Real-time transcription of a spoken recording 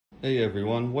Hey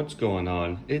everyone, what's going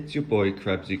on? It's your boy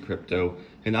Krebsy Crypto,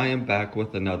 and I am back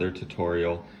with another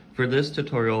tutorial. For this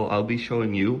tutorial, I'll be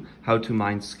showing you how to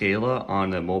mine Scala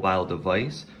on a mobile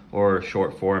device, or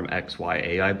short form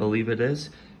XYA I believe it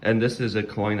is. And this is a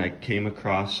coin I came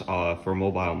across for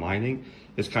mobile mining.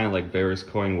 It's kind of like Verus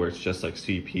coin where it's just like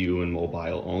CPU and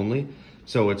mobile only.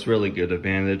 So it's really good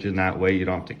advantage in that way. You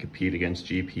don't have to compete against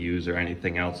GPUs or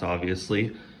anything else,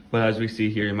 obviously. But as we see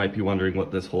here, you might be wondering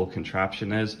what this whole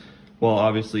contraption is. Well,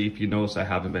 obviously, if you notice, I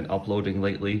haven't been uploading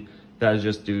lately. That is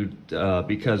just due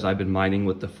because I've been mining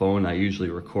with the phone I usually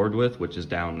record with, which is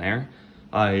down there.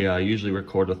 I usually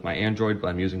record with my Android, but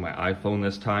I'm using my iPhone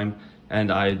this time. And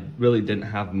I really didn't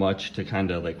have much to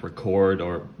kind of like record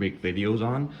or make videos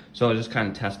on. So I was just kind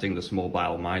of testing this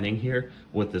mobile mining here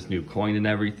with this new coin and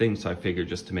everything. So I figured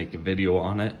just to make a video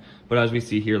on it. But as we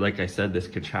see here, like I said, this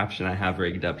contraption I have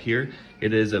rigged up here,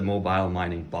 it is a mobile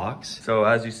mining box. So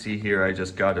as you see here, I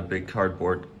just got a big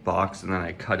cardboard box and then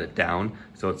I cut it down.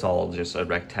 So it's all just a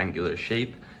rectangular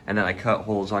shape. And then I cut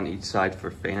holes on each side for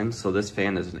fans. So this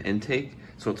fan is an intake,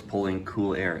 so it's pulling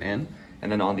cool air in. And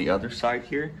then on the other side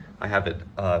here, I have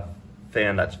a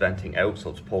fan that's venting out, so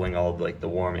it's pulling all like the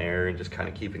warm air and just kind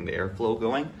of keeping the airflow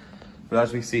going. But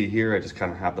as we see here, I just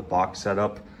kind of have the box set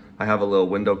up. I have a little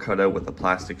window cut out with a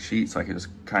plastic sheet, so I can just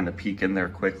kind of peek in there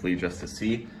quickly just to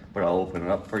see, but I'll open it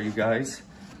up for you guys.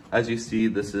 As you see,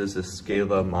 this is a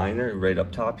Scala miner right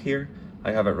up top here.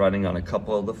 I have it running on a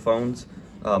couple of the phones.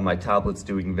 My tablet's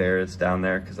doing Verus down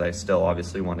there because I still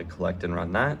obviously want to collect and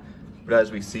run that. But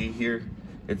as we see here,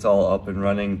 it's all up and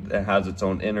running. It has its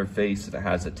own interface and it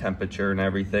has a temperature and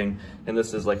everything. And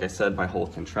this is, like I said, my whole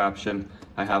contraption.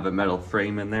 I have a metal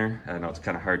frame in there. I know it's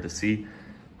kind of hard to see.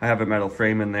 I have a metal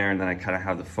frame in there and then I kind of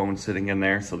have the phone sitting in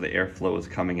there. So the airflow is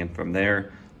coming in from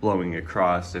there, blowing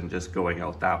across and just going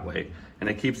out that way. And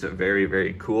it keeps it very,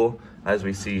 very cool. As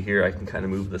we see here, I can kind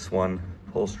of move this one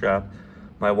pull strap.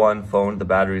 My one phone, the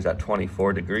battery's at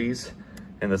 24 degrees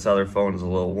and this other phone is a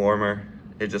little warmer.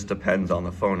 It just depends on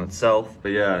the phone itself. But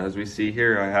yeah, as we see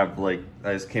here,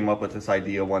 I just came up with this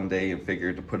idea one day and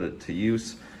figured to put it to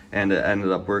use, and it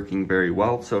ended up working very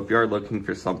well. So if you are looking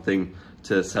for something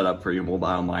to set up for your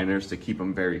mobile miners to keep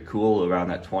them very cool around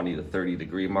that 20 to 30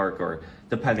 degree mark, or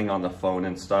depending on the phone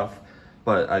and stuff.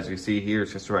 But as you see here,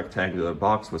 it's just a rectangular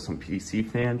box with some PC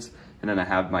fans, and then I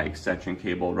have my extension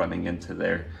cable running into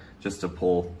there just to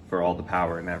pull for all the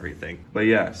power and everything. But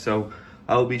yeah, so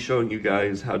I'll be showing you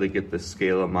guys how to get the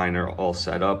Scala miner all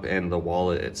set up and the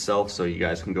wallet itself, so you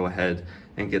guys can go ahead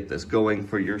and get this going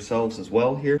for yourselves as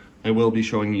well here. I will be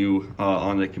showing you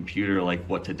on the computer like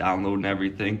what to download and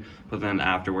everything, but then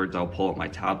afterwards I'll pull up my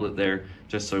tablet there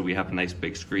just so we have a nice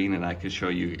big screen and I can show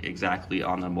you exactly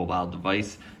on the mobile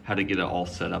device how to get it all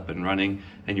set up and running,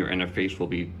 and your interface will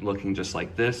be looking just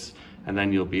like this, and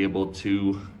then you'll be able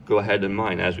to go ahead and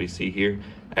mine. As we see here,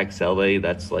 XLA,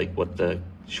 that's like what the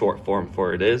short form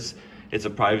for it is. It's a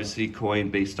privacy coin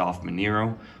based off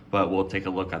Monero, but we'll take a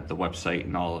look at the website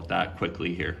and all of that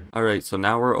quickly here. All right, so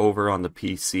now we're over on the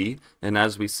PC, and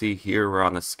as we see here, we're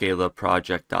on the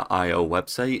scalaproject.io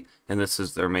website, and this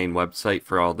is their main website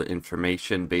for all the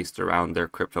information based around their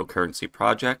cryptocurrency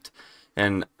project.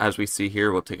 And as we see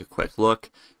here, we'll take a quick look.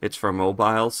 It's for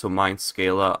mobile, so mine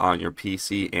Scala on your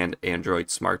PC and Android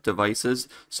smart devices.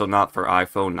 So not for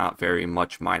iPhone, not very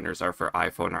much miners are for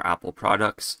iPhone or Apple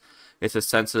products. It's a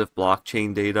sensitive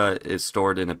blockchain data is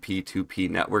stored in a P2P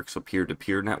network, so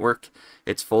peer-to-peer network.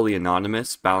 It's fully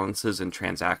anonymous. Balances and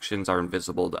transactions are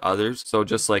invisible to others. So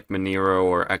just like Monero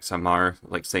or XMR,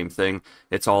 like same thing,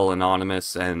 it's all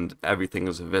anonymous and everything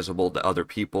is invisible to other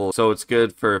people. So it's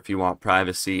good for if you want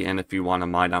privacy and if you want to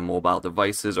mine on mobile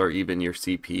devices or even your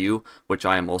CPU, which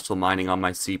I am also mining on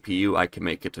my CPU. I can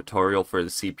make a tutorial for the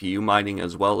CPU mining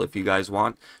as well if you guys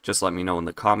want. Just let me know in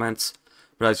the comments.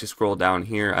 But as you scroll down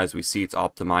here, as we see, it's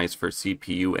optimized for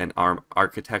CPU and ARM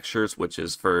architectures, which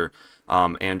is for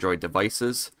Android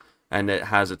devices. And it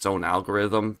has its own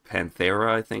algorithm,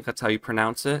 Panthera, I think that's how you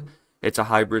pronounce it. It's a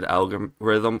hybrid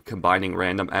algorithm combining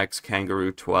RandomX,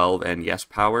 Kangaroo 12, and Yes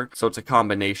Power. So it's a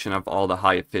combination of all the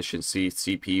high efficiency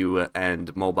CPU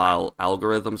and mobile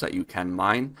algorithms that you can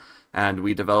mine. And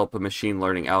we develop a machine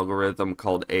learning algorithm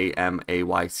called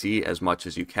AMAYC as much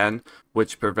as you can,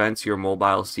 which prevents your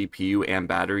mobile CPU and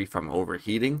battery from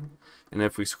overheating. And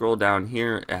if we scroll down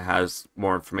here, it has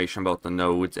more information about the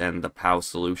nodes and the POW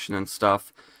solution and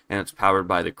stuff, and it's powered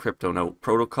by the CryptoNote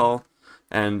protocol.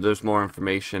 And there's more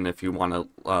information if you want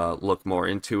to look more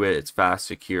into it. It's fast,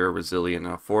 secure, resilient,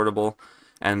 and affordable.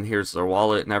 And here's their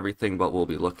wallet and everything, but we'll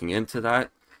be looking into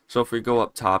that. So if we go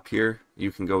up top here,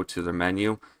 you can go to the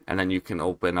menu, and then you can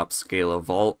open up Scala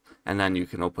Vault, and then you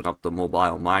can open up the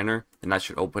mobile miner, and that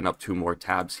should open up 2 more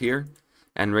tabs here.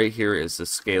 And right here is the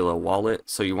Scala wallet.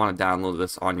 So you want to download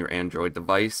this on your Android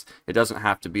device. It doesn't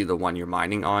have to be the one you're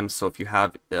mining on. So if you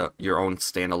have your own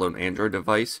standalone Android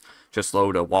device, just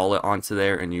load a wallet onto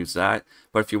there and use that.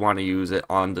 But if you want to use it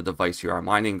on the device you are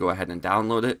mining, go ahead and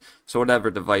download it. So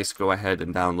whatever device, go ahead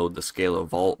and download the Scala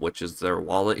Vault, which is their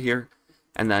wallet here.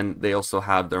 And then they also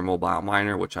have their mobile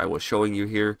miner, which I was showing you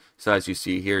here. So as you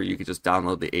see here, you can just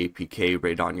download the APK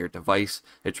right on your device.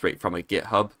 It's right from a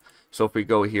GitHub. So if we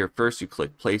go here first, you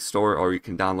click Play Store, or you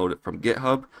can download it from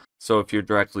GitHub. So if you're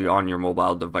directly on your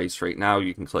mobile device right now,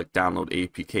 you can click Download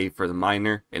APK for the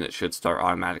miner, and it should start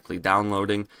automatically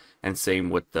downloading. And same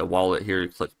with the wallet here, you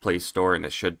click Play Store, and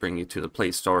it should bring you to the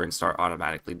Play Store and start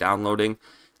automatically downloading.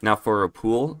 Now for a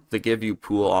pool, they give you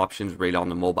pool options right on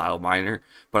the mobile miner,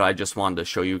 but I just wanted to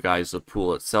show you guys the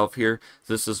pool itself here.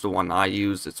 This is the one I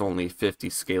use. It's only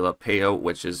 50 Scala payout,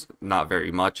 which is not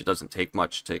very much. It doesn't take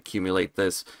much to accumulate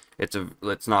this.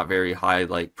 It's not very high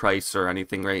like price or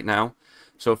anything right now.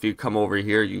 So if you come over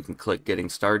here, you can click Getting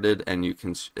Started, and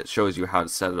it shows you how to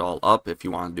set it all up if you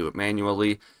want to do it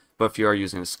manually. But if you are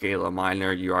using a Scala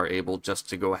miner, you are able just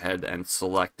to go ahead and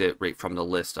select it right from the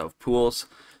list of pools.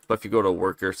 But if you go to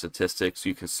worker statistics,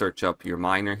 you can search up your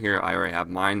miner here. I already have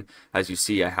mine. As you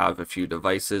see, I have a few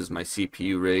devices, my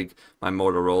CPU rig, my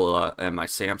Motorola, and my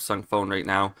Samsung phone right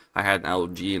now. I had an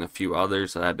LG and a few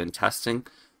others that I've been testing.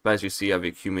 But as you see, I've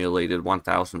accumulated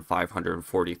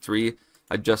 1,543.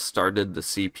 I just started the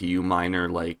CPU miner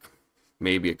like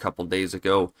maybe a couple days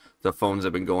ago. The phones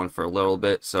have been going for a little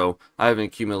bit, so I haven't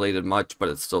accumulated much, but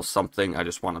it's still something. I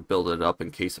just want to build it up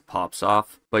in case it pops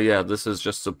off. But yeah, this is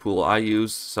just the pool I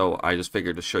use, so I just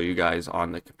figured to show you guys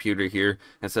on the computer here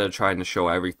instead of trying to show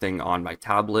everything on my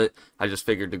tablet. I just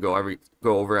figured to go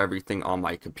over everything on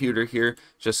my computer here,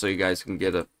 just so you guys can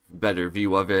get a better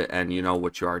view of it and you know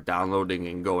what you are downloading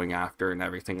and going after and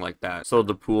everything like that. So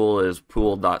the pool is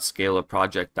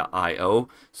pool.scalaproject.io,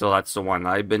 so that's the one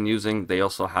I've been using. They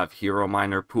also have Hero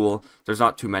Miner pool. There's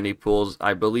not too many pools.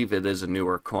 I believe it is a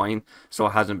newer coin, so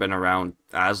it hasn't been around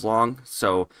as long,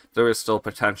 so there is still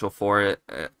potential for it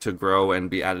to grow and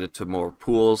be added to more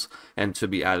pools and to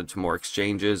be added to more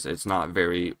exchanges. It's not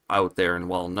very out there and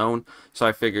well known, so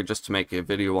I figured just to make a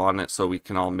video on it so we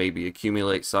can all maybe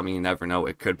accumulate some. You never know,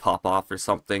 it could pop off or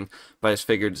something, but I just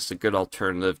figured it's a good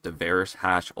alternative to Verus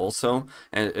hash also.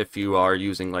 And if you are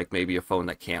using like maybe a phone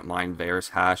that can't mine Verus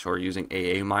hash or using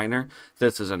AA miner,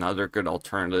 this is another good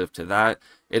alternative to that.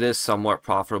 It is somewhat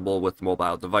profitable with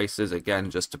mobile devices.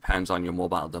 Again, just depends on your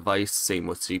mobile device. Same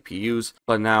with CPUs.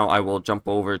 But now I will jump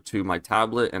over to my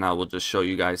tablet and I will just show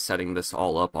you guys setting this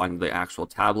all up on the actual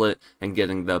tablet and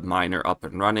getting the miner up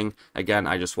and running. Again,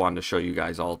 I just wanted to show you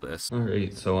guys all this.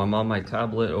 Alright, so I'm on my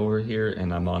tablet over here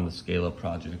and I'm on the Scala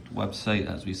Project website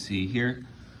as we see here.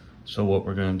 So what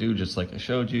we're going to do, just like I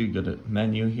showed you, go to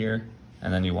menu here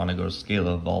and then you want to go to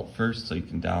Scala Vault first so you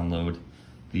can download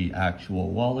the actual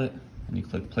wallet. And you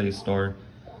click Play Store,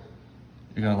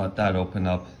 you're going to let that open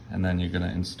up and then you're going to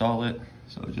install it.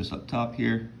 So just up top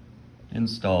here,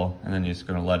 install, and then you're just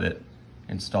going to let it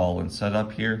install and set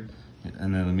up here.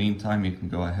 And in the meantime, you can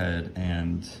go ahead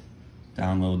and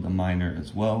download the miner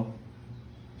as well.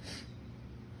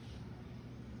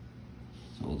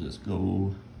 So we'll just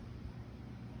go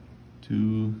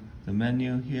to the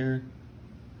menu here,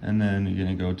 and then you're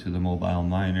going to go to the mobile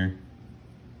miner.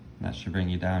 That should bring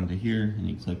you down to here, and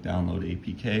you click download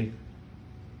APK,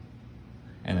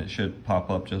 and it should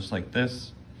pop up just like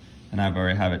this. And I've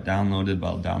already have it downloaded, but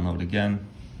I'll download again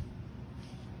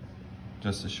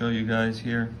just to show you guys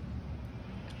here,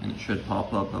 and it should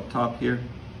pop up top here.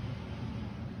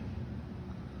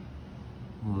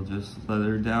 We'll just let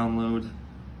her download.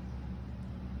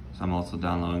 So I'm also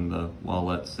downloading the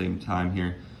wallet at the same time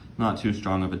here. Not too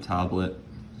strong of a tablet.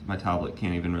 My tablet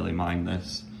can't even really mine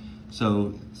this.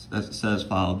 So as it says,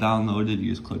 file downloaded,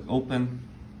 you just click open.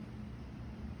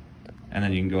 And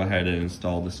then you can go ahead and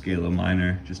install the Scala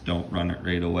miner. Just don't run it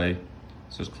right away.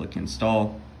 So just click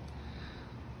install.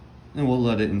 And we'll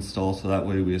let it install so that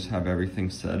way we just have everything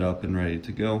set up and ready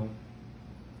to go.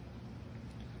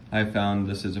 I found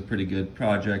this is a pretty good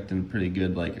project and pretty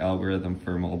good like algorithm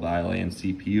for mobile and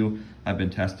CPU. I've been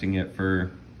testing it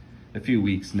for a few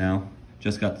weeks now.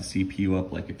 Just got the CPU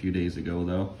up like a few days ago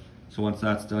though. So once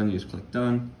that's done, you just click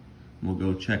done. And we'll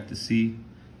go check to see.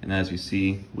 And as you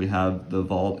see, we have the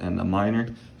vault and the miner.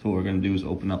 So what we're gonna do is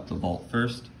open up the vault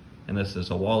first. And this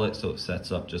is a wallet, so it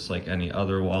sets up just like any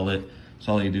other wallet.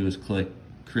 So all you do is click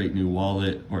create new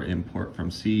wallet or import from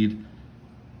seed.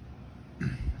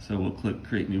 So we'll click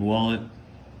create new wallet.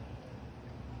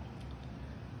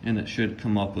 and it should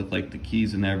come up with like the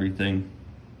keys and everything.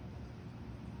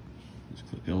 Just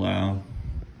click allow.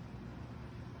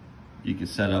 You can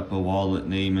set up a wallet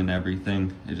name and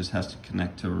everything. It just has to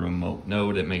connect to a remote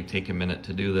node. It may take a minute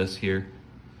to do this here,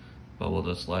 but we'll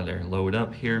just let it load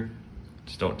up here.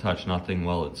 Just don't touch nothing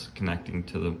while it's connecting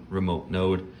to the remote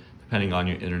node. Depending on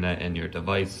your internet and your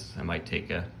device, it might take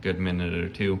a good minute or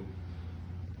two.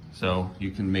 So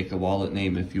you can make a wallet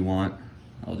name if you want.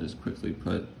 I'll just quickly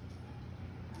put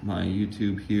my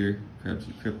YouTube here,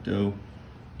 Krebsy Crypto.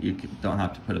 You don't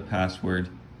have to put a password,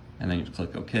 and then you just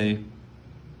click OK.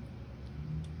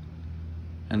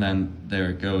 And then there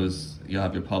it goes. You'll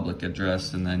have your public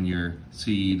address and then your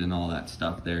seed and all that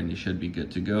stuff there, and you should be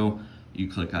good to go. You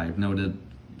click I've noted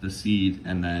the seed,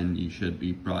 and then you should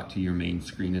be brought to your main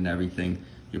screen and everything.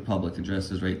 Your public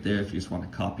address is right there if you just want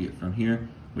to copy it from here,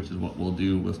 which is what we'll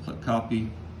do. We'll click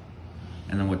copy.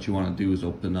 And then what you want to do is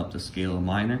open up the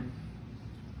scalaminer.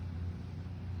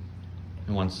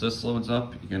 And once this loads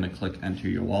up, you're going to click enter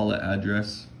your wallet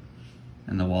address.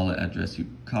 And the wallet address you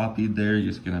copied there,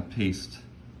 you're just going to paste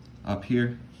up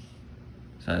here.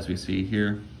 So as we see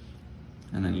here,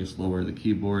 and then you just lower the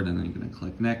keyboard, and then you're going to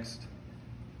click next.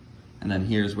 And then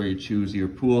here's where you choose your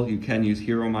pool. You can use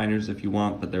hero miners if you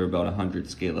want, but they're about 100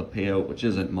 Scala payout, which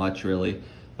isn't much really.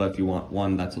 But if you want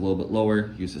one that's a little bit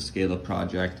lower, use the Scala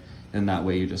Project, and that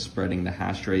way you're just spreading the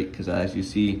hash rate, because as you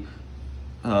see,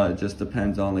 it just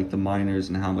depends on like the miners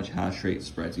and how much hash rate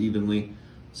spreads evenly.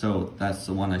 So that's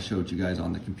the one I showed you guys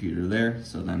on the computer there.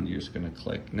 So then you're just gonna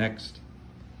click next.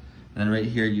 And then right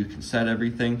here you can set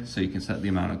everything. So you can set the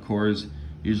amount of cores.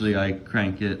 Usually I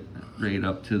crank it right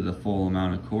up to the full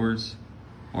amount of cores,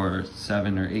 or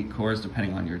 7 or 8 cores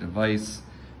depending on your device.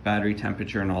 Battery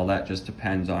temperature and all that just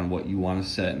depends on what you want to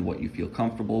set and what you feel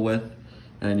comfortable with.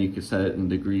 And then you can set it in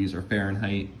degrees or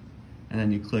Fahrenheit. And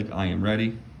then you click I am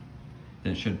ready.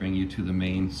 Then it should bring you to the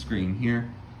main screen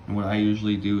here. And what I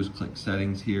usually do is click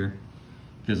settings here,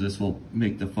 because this will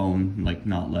make the phone like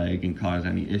not lag and cause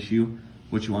any issue.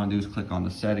 What you want to do is click on the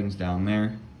settings down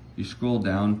there. You scroll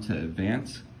down to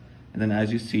advanced, and then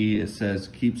as you see it says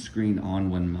keep screen on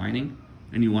when mining,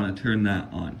 and you want to turn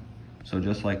that on. So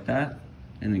just like that,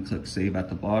 and then click save at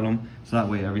the bottom, so that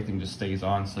way everything just stays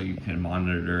on, so you can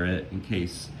monitor it in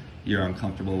case you're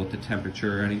uncomfortable with the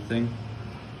temperature or anything.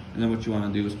 And then what you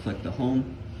want to do is click the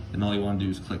home, and all you want to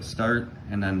do is click start,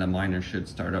 and then the miner should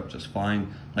start up just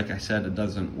fine. Like I said, it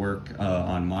doesn't work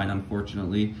on mine,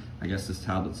 unfortunately. I guess this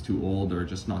tablet's too old, or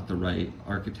just not the right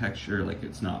architecture, like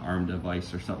it's not ARM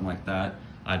device or something like that.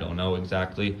 I don't know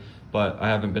exactly, but I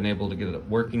haven't been able to get it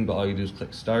working. But all you do is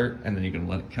click start, and then you're gonna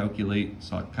let it calculate.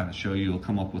 So I'll kind of show you, it'll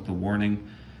come up with a warning,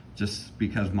 just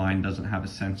because mine doesn't have a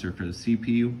sensor for the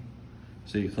CPU.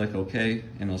 So you click OK,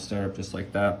 and it'll start up just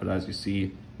like that. But as you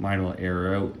see, mine will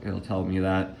error out, it'll tell me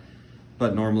that.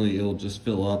 But normally it'll just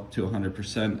fill up to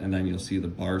 100%, and then you'll see the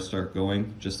bar start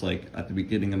going, just like at the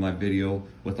beginning of my video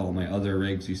with all my other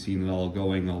rigs. You've seen it all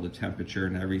going, all the temperature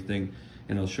and everything,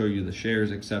 and it'll show you the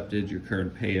shares accepted, your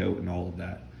current payout, and all of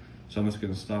that. So I'm just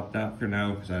gonna stop that for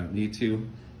now because I don't need to.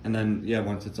 And then yeah,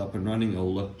 once it's up and running,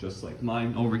 it'll look just like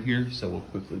mine over here. So we'll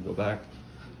quickly go back.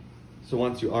 So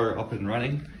once you are up and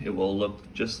running, it will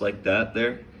look just like that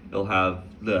there. It'll have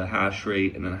the hash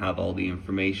rate, and then have all the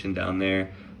information down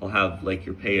there. It'll have like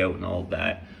your payout and all of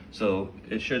that. So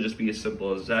it should just be as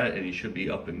simple as that, and you should be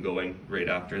up and going right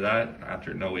after that,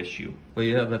 after no issue. But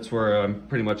yeah, that's where I'm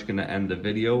pretty much gonna end the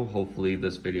video. Hopefully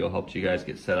this video helped you guys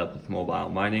get set up with mobile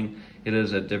mining. It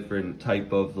is a different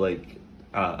type of like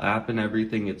app and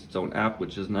everything. It's its own app,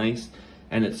 which is nice.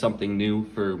 And it's something new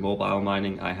for mobile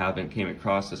mining. I haven't came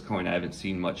across this coin. I haven't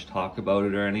seen much talk about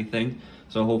it or anything.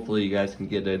 So hopefully you guys can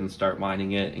get in and start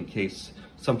mining it in case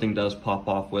something does pop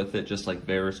off with it. Just like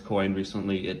Verus coin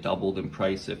recently, it doubled in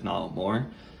price, if not more.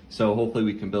 So hopefully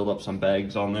we can build up some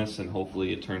bags on this, and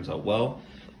hopefully it turns out well.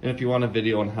 And if you want a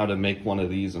video on how to make one of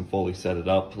these and fully set it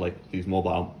up, like these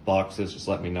mobile boxes, just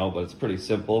let me know, but it's pretty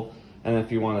simple. And if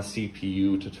you want a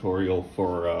CPU tutorial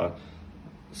for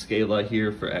Scala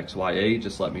here for XYA,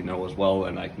 just let me know as well,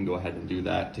 and I can go ahead and do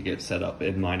that to get set up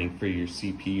in mining for your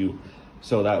CPU.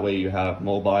 So that way you have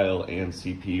mobile and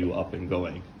CPU up and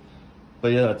going.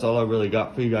 But yeah, that's all I really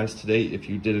got for you guys today. If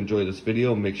you did enjoy this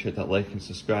video, make sure to hit that like and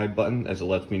subscribe button, as it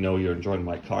lets me know you're enjoying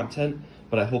my content.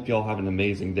 But I hope you all have an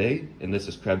amazing day, and this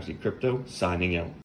is Krebsy Crypto signing out.